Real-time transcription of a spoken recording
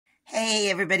Hey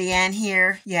everybody, Ann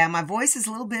here. Yeah, my voice is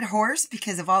a little bit hoarse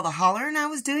because of all the hollering I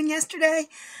was doing yesterday.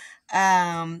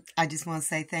 I just want to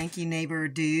say thank you, neighbor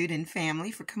dude and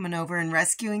family, for coming over and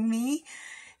rescuing me.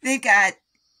 They're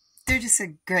just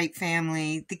a great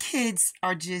family. The kids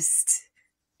are just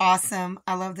awesome.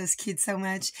 I love those kids so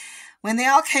much. When they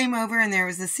all came over and there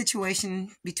was a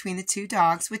situation between the two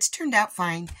dogs, which turned out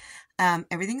fine.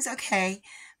 Everything's okay,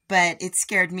 but it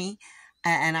scared me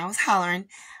and I was hollering.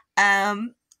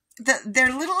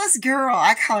 Their littlest girl,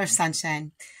 I call her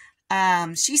Sunshine.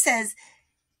 She says,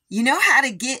 "You know how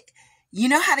to get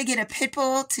a pit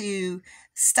bull to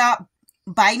stop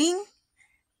biting?"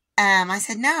 I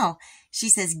said, "No." She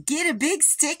says, "Get a big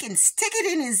stick and stick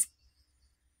it in his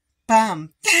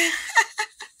bum."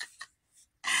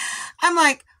 I'm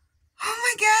like, "Oh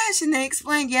my gosh!" And they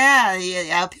explained, yeah,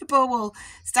 a pit bull will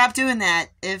stop doing that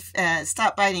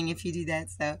stop biting if you do that.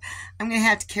 So I'm gonna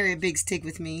have to carry a big stick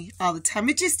with me all the time.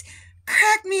 It just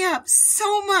cracked me up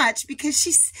so much because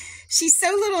she's so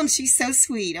little and she's so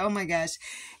sweet. Oh my gosh.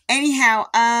 Anyhow,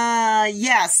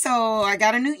 yeah. So I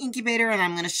got a new incubator and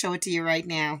I'm gonna show it to you right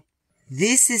now.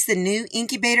 This is the new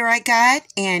incubator I got,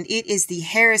 and it is the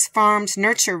Harris Farms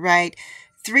Nurture Right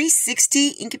 360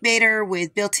 incubator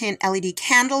with built-in LED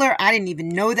candler. I didn't even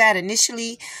know that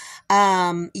initially.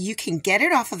 You can get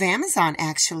it off of Amazon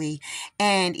actually,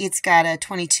 and it's got a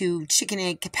 22 chicken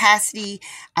egg capacity.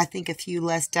 I think a few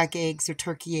less duck eggs or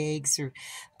turkey eggs or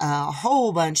a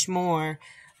whole bunch more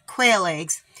quail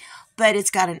eggs. But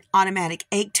it's got an automatic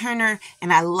egg turner,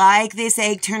 and I like this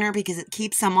egg turner because it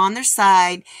keeps them on their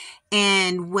side.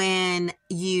 And when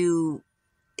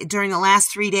during the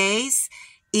last 3 days,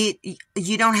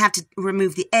 you don't have to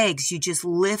remove the eggs. You just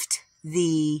lift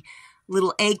the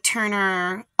little egg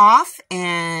turner off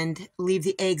and leave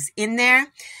the eggs in there.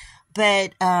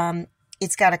 But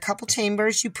it's got a couple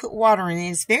chambers. You put water in it.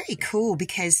 It's very cool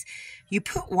because you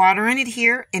put water in it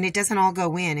here and it doesn't all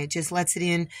go in. It just lets it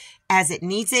in as it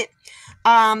needs it.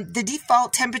 The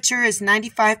default temperature is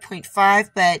 95.5,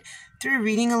 but through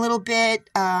reading a little bit,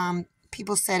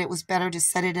 people said it was better to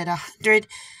set it at 100.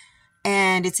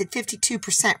 And it's at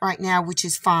 52% right now, which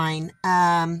is fine.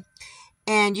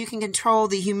 And you can control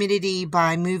the humidity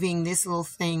by moving this little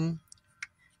thing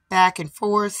back and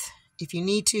forth if you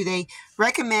need to. They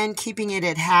recommend keeping it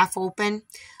at half open,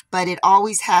 but it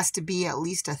always has to be at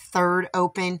least a third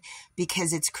open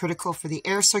because it's critical for the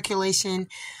air circulation.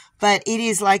 But it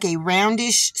is like a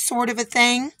roundish sort of a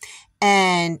thing,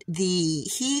 and the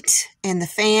heat and the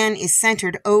fan is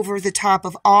centered over the top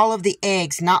of all of the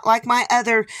eggs, not like my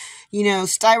other,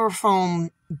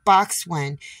 styrofoam box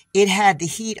one. It had the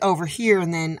heat over here,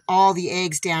 and then all the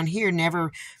eggs down here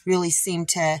never really seemed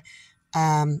to,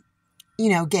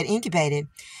 get incubated.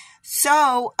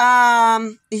 So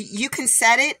you can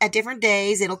set it at different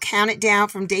days. It'll count it down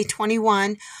from day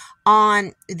 21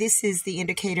 on. This is the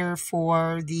indicator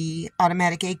for the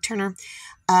automatic egg turner.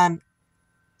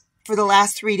 For the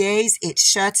last 3 days, it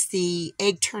shuts the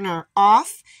egg turner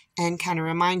off and kind of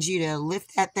reminds you to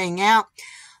lift that thing out.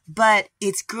 But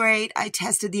it's great. I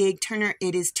tested the egg turner.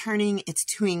 It is turning. It's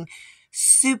doing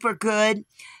super good.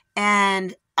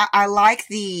 And I like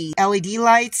the LED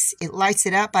lights. It lights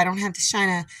it up. I don't have to shine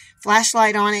a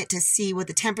flashlight on it to see what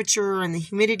the temperature and the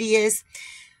humidity is.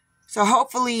 So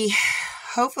hopefully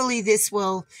this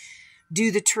will do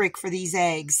the trick for these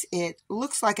eggs. It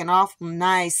looks like an awful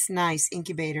nice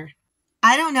incubator.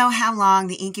 I don't know how long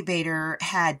the incubator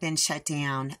had been shut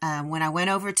down. When I went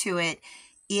over to it,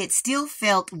 it still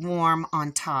felt warm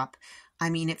on top. I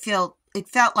mean, it felt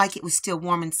like it was still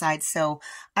warm inside. So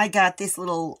I got this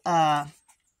little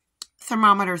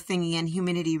thermometer thingy and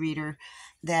humidity reader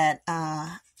that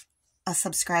a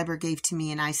subscriber gave to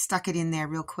me, and I stuck it in there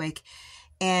real quick.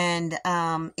 And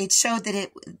it showed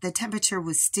that the temperature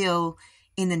was still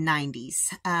in the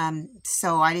 90s.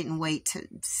 So I didn't wait to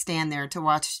stand there to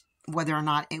watch whether or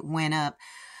not it went up.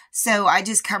 So I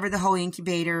just covered the whole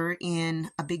incubator in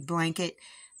a big blanket,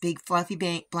 big fluffy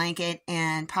blanket,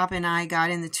 and Papa and I got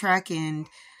in the truck, and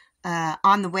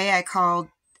on the way I called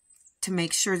to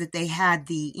make sure that they had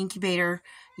the incubator,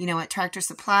 at Tractor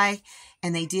Supply,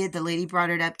 and they did. The lady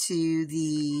brought it up to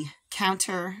the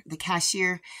counter, the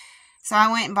cashier. So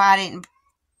I went and bought it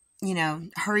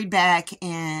and, hurried back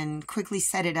and quickly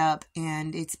set it up,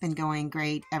 and it's been going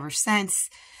great ever since.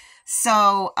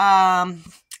 So, I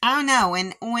don't know,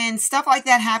 when stuff like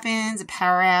that happens, a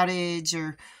power outage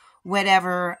or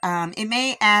whatever, it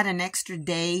may add an extra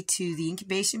day to the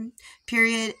incubation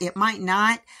period. It might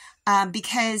not,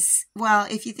 because, well,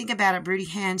 if you think about it, broody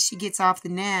hen, she gets off the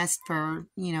nest for,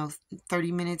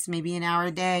 30 minutes, maybe an hour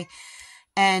a day,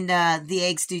 and the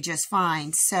eggs do just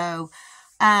fine. So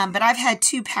But I've had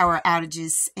 2 power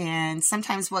outages, and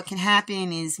sometimes what can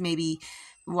happen is maybe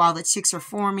while the chicks are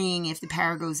forming, if the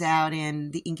power goes out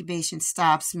and the incubation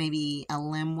stops, maybe a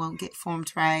limb won't get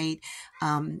formed right.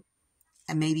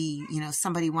 And maybe, you know,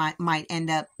 somebody might end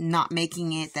up not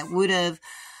making it that would have.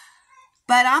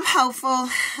 But I'm hopeful.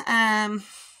 I'm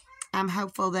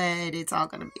hopeful that it's all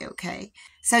going to be okay.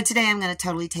 So today I'm going to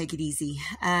totally take it easy.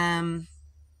 I'm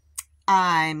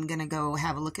going to go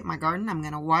have a look at my garden. I'm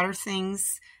going to water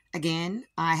things again.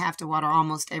 I have to water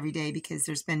almost every day because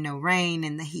there's been no rain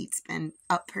and the heat's been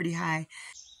up pretty high.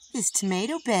 This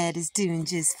tomato bed is doing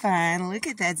just fine. Look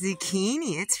at that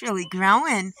zucchini. It's really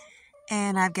growing.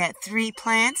 And I've got 3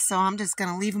 plants, so I'm just going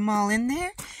to leave them all in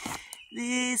there.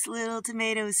 This little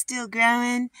tomato is still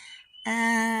growing.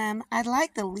 I'd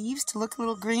like the leaves to look a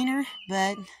little greener,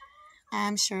 but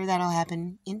I'm sure that'll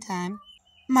happen in time.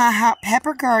 My hot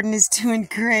pepper garden is doing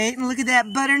great. And look at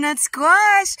that butternut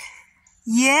squash.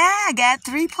 Yeah, I got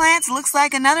 3 plants. Looks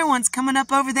like another one's coming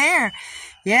up over there.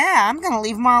 Yeah, I'm going to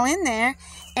leave them all in there.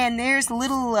 And there's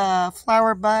little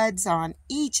flower buds on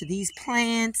each of these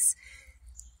plants.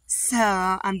 So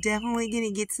I'm definitely going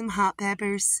to get some hot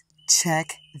peppers.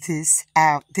 Check this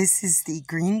out. This is the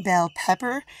green bell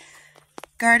pepper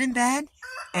garden bed.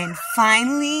 And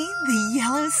finally, the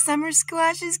yellow summer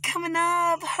squash is coming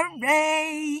up.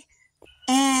 Hooray!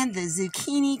 And the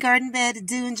zucchini garden bed is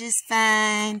doing just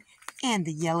fine. And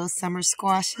the yellow summer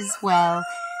squash as well. In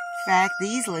fact,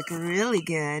 these look really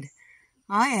good.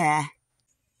 Oh yeah.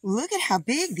 Look at how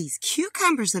big these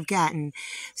cucumbers have gotten.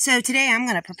 So today I'm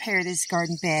going to prepare this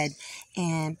garden bed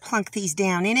and plunk these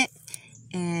down in it.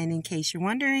 And in case you're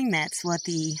wondering, that's what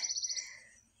the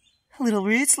little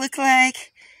roots look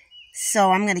like.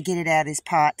 So I'm going to get it out of this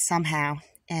pot somehow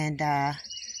and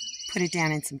put it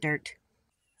down in some dirt.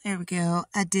 There we go.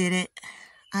 I did it.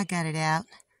 I got it out.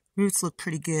 Roots look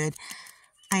pretty good.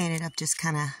 I ended up just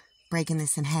kind of breaking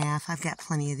this in half. I've got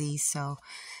plenty of these, so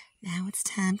now it's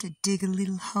time to dig a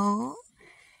little hole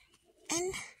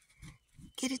and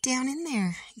get it down in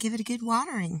there. Give it a good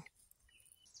watering.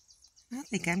 I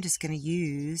think I'm just going to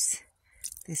use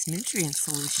this nutrient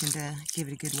solution to give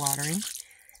it a good watering.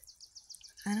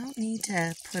 I don't need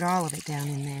to put all of it down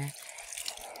in there,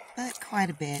 but quite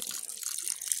a bit.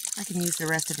 I can use the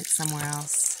rest of it somewhere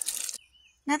else.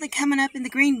 Nothing coming up in the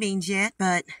green beans yet,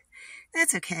 but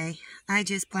that's okay. I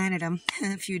just planted them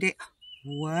a few days.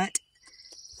 What?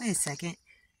 Wait a second.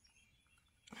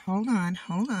 Hold on,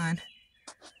 hold on.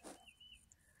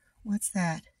 What's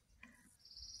that?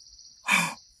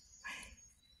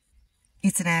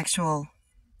 It's an actual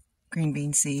green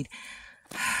bean seed.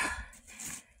 I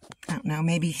don't know,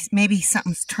 maybe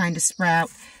something's trying to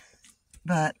sprout,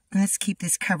 but let's keep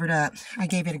this covered up. I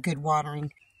gave it a good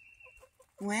watering.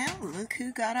 Well, look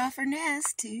who got off her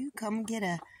nest to come get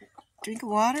a drink of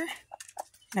water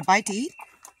and a bite to eat.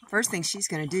 First thing she's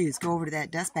going to do is go over to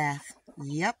that dust bath.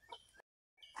 Yep.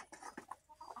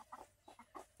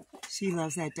 She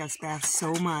loves that dust bath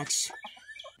so much.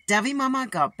 Dovey Mama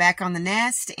got back on the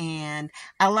nest, and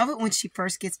I love it when she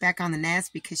first gets back on the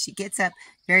nest because she gets up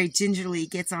very gingerly,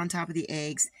 gets on top of the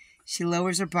eggs. She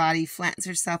lowers her body, flattens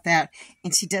herself out,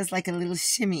 and she does like a little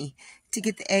shimmy to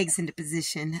get the eggs into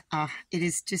position. It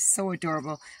is just so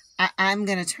adorable. I'm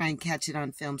going to try and catch it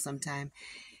on film sometime.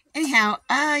 Anyhow,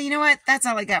 you know what? That's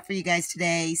all I got for you guys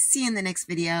today. See you in the next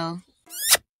video.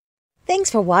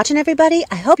 Thanks for watching, everybody.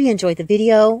 I hope you enjoyed the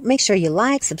video. Make sure you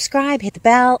like, subscribe, hit the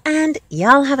bell, and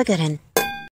y'all have a good one.